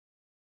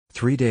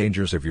3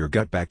 dangers of your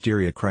gut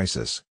bacteria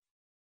crisis.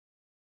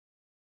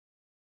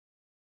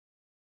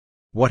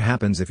 What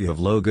happens if you have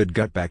low good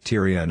gut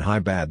bacteria and high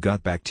bad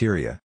gut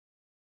bacteria?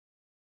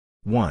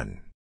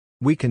 1.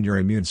 Weaken your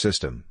immune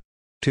system.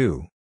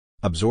 2.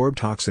 Absorb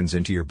toxins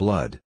into your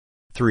blood.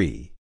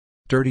 3.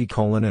 Dirty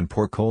colon and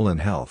poor colon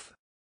health.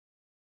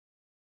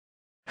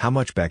 How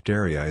much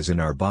bacteria is in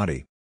our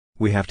body?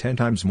 We have 10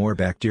 times more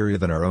bacteria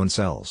than our own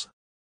cells.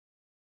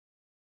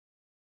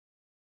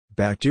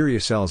 Bacteria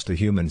cells to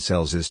human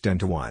cells is 10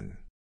 to 1.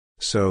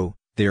 So,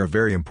 they are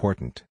very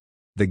important.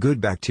 The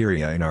good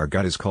bacteria in our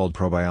gut is called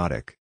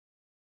probiotic.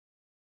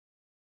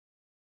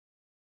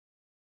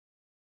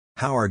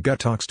 How our gut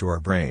talks to our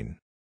brain.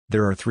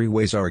 There are 3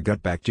 ways our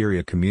gut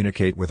bacteria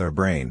communicate with our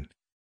brain.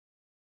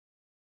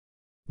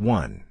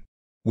 1.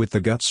 With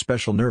the gut's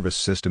special nervous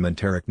system,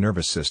 enteric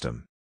nervous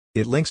system.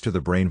 It links to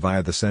the brain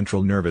via the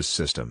central nervous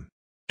system.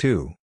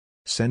 2.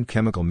 Send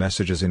chemical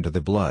messages into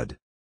the blood.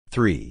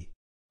 3.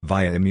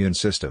 Via immune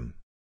system.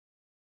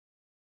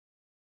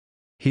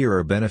 Here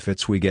are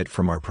benefits we get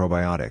from our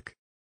probiotic.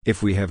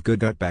 If we have good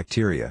gut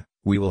bacteria,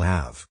 we will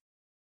have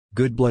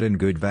good blood and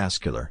good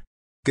vascular,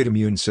 good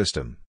immune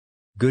system,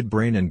 good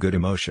brain and good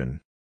emotion.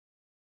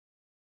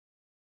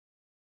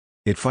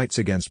 It fights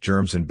against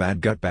germs and bad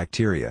gut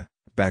bacteria,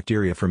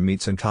 bacteria from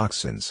meats and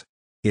toxins.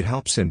 It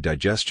helps in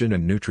digestion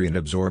and nutrient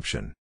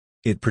absorption.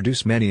 It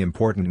produces many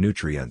important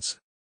nutrients.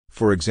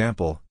 For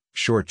example,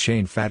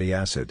 short-chain fatty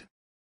acid.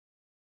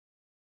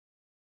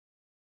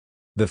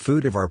 The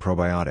food of our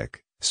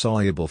probiotic,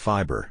 soluble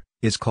fiber,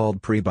 is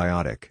called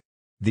prebiotic.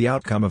 The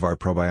outcome of our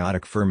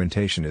probiotic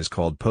fermentation is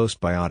called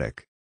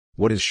postbiotic.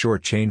 What is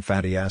short-chain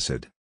fatty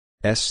acid?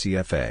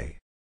 SCFA.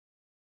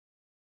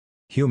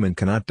 Human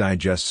cannot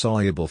digest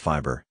soluble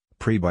fiber,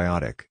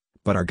 prebiotic,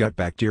 but our gut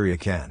bacteria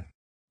can.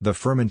 The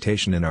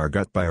fermentation in our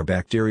gut by our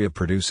bacteria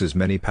produces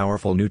many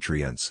powerful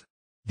nutrients.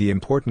 The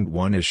important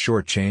one is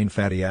short-chain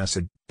fatty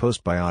acid,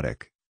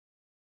 postbiotic.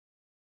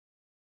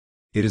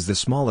 It is the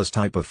smallest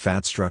type of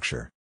fat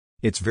structure.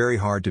 It's very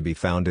hard to be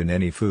found in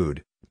any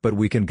food, but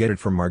we can get it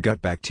from our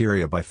gut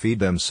bacteria by feed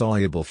them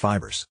soluble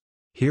fibers.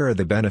 Here are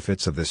the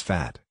benefits of this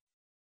fat.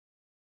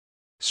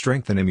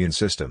 Strengthen immune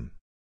system.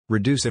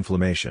 Reduce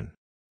inflammation.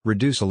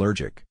 Reduce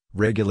allergic,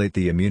 regulate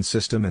the immune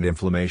system and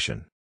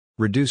inflammation.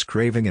 Reduce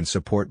craving and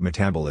support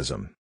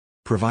metabolism.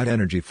 Provide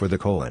energy for the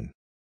colon.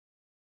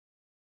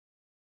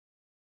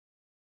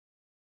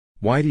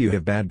 Why do you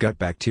have bad gut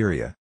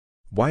bacteria?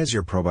 Why is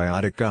your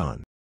probiotic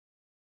gone?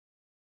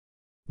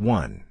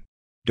 1.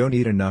 Don't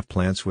eat enough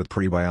plants with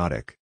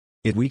prebiotic.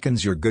 It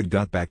weakens your good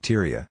gut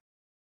bacteria.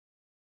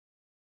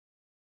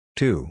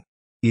 2.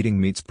 Eating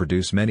meats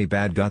produce many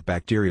bad gut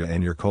bacteria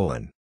in your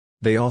colon.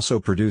 They also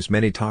produce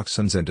many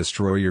toxins and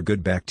destroy your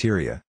good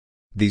bacteria.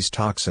 These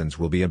toxins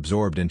will be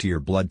absorbed into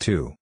your blood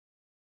too.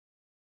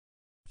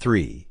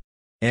 3.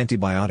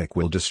 Antibiotic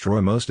will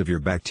destroy most of your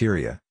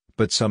bacteria,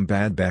 but some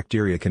bad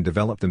bacteria can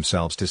develop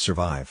themselves to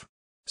survive.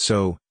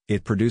 So,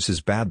 it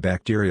produces bad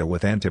bacteria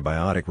with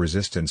antibiotic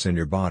resistance in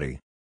your body.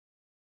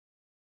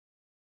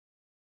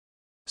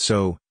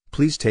 So,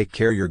 please take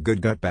care of your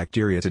good gut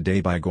bacteria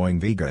today by going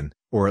vegan,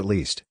 or at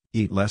least,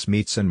 eat less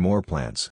meats and more plants.